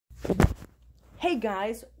Hey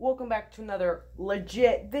guys, welcome back to another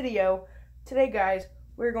legit video. Today guys,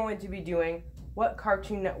 we're going to be doing what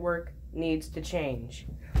Cartoon Network needs to change.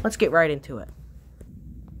 Let's get right into it.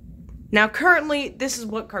 Now currently, this is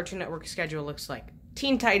what Cartoon Network's schedule looks like.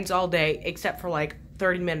 Teen Titans all day, except for like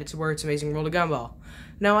 30 minutes where it's Amazing World of Gumball.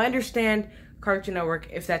 Now I understand Cartoon Network,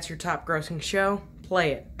 if that's your top grossing show,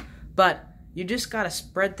 play it. But you just gotta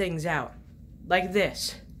spread things out. Like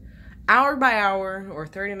this. Hour by hour, or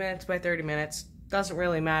 30 minutes by 30 minutes, doesn't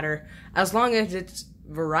really matter, as long as it's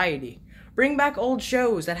variety. Bring back old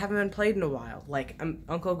shows that haven't been played in a while, like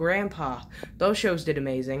Uncle Grandpa. Those shows did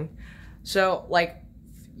amazing. So, like,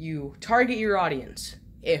 you target your audience.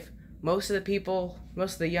 If most of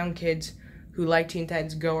the young kids who like Teen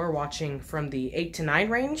Titans Go are watching from the 8 to 9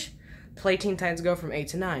 range, play Teen Titans Go from 8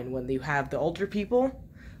 to 9. When you have the older people,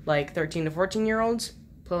 like 13 to 14-year-olds,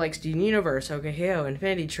 play like Steven Universe, Okaheo,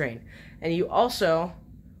 Infinity Train. And you also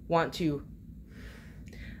want to,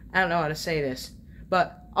 I don't know how to say this,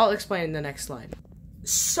 but I'll explain in the next slide.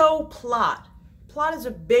 So plot. Plot is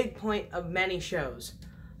a big point of many shows,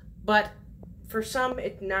 but for some,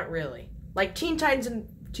 it's not really. Like Teen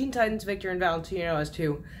Titans Victor and Valentino as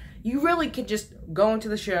two, you really could just go into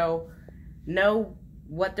the show, know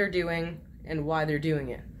what they're doing, and why they're doing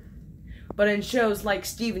it. But in shows like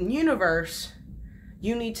Steven Universe,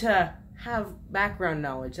 you need to have background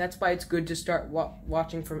knowledge. That's why it's good to start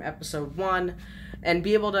watching from episode 1 and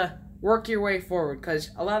be able to work your way forward,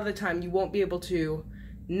 because a lot of the time you won't be able to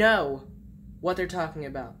know what they're talking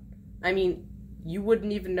about. I mean, you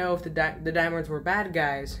wouldn't even know if the Dimers were bad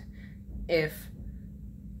guys if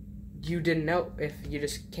you didn't know, if you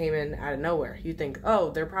just came in out of nowhere. You think,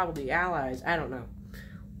 oh, they're probably allies. I don't know.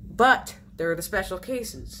 But there are the special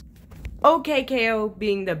cases. OKKO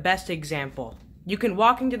being the best example. You can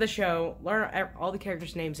walk into the show, learn all the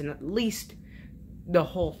characters' names, and at least the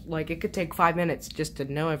whole, like, it could take 5 minutes just to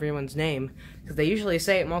know everyone's name, because they usually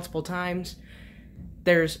say it multiple times.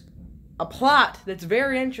 There's a plot that's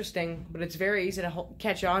very interesting, but it's very easy to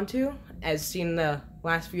catch on to, as seen in the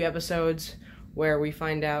last few episodes, where we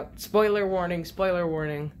find out, spoiler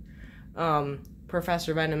warning,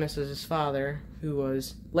 Professor Venomous is his father, who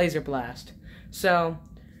was Laser Blast. So,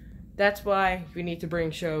 that's why we need to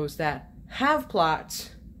bring shows that have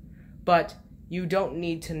plots, but you don't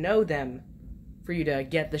need to know them for you to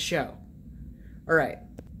get the show. Alright.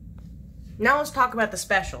 Now let's talk about the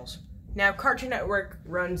specials. Now, Cartoon Network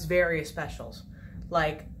runs various specials.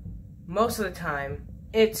 Like, most of the time,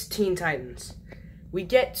 it's Teen Titans. We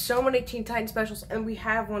get so many Teen Titans specials, and we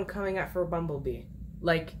have one coming out for Bumblebee.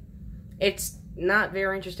 Like, it's not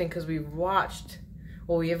very interesting because we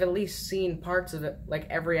have at least seen parts of it, like,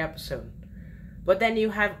 every episode. But then you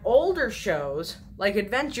have older shows, like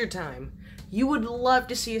Adventure Time. You would love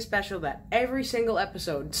to see a special that every single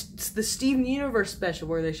episode, it's the Steven Universe special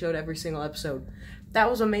where they showed every single episode. That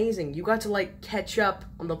was amazing. You got to, like, catch up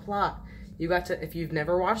on the plot. You got to, if you've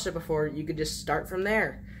never watched it before, you could just start from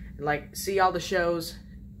there and, like, see all the shows.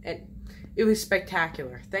 And it was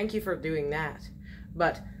spectacular. Thank you for doing that.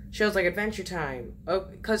 But shows like Adventure Time,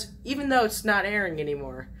 because even though it's not airing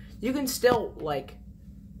anymore, you can still,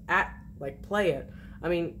 play it. I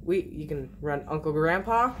mean, you can run Uncle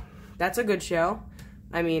Grandpa. That's a good show.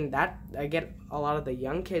 I mean, I get a lot of the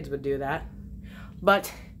young kids would do that.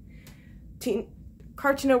 But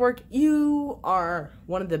Cartoon Network, you are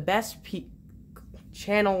one of the best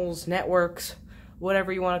channels, networks,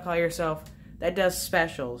 whatever you want to call yourself, that does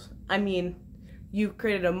specials. I mean, you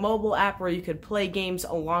created a mobile app where you could play games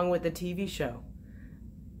along with the TV show.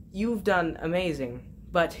 You've done amazing,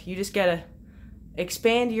 but you just gotta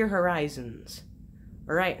expand your horizons.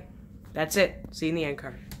 Alright, that's it. See you in the end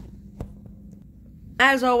card.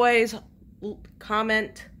 As always,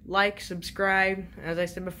 comment, like, subscribe. As I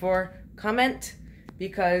said before, comment,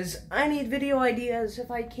 because I need video ideas. If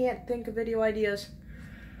I can't think of video ideas,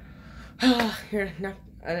 I'm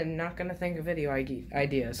not gonna think of video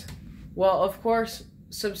ideas. Well, of course,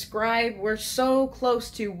 subscribe. We're so close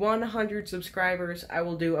to 100 subscribers. I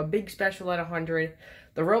will do a big special at 100.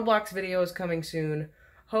 The Roblox video is coming soon,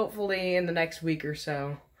 hopefully in the next week or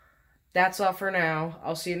so. That's all for now.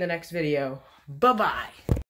 I'll see you in the next video. Bye-bye.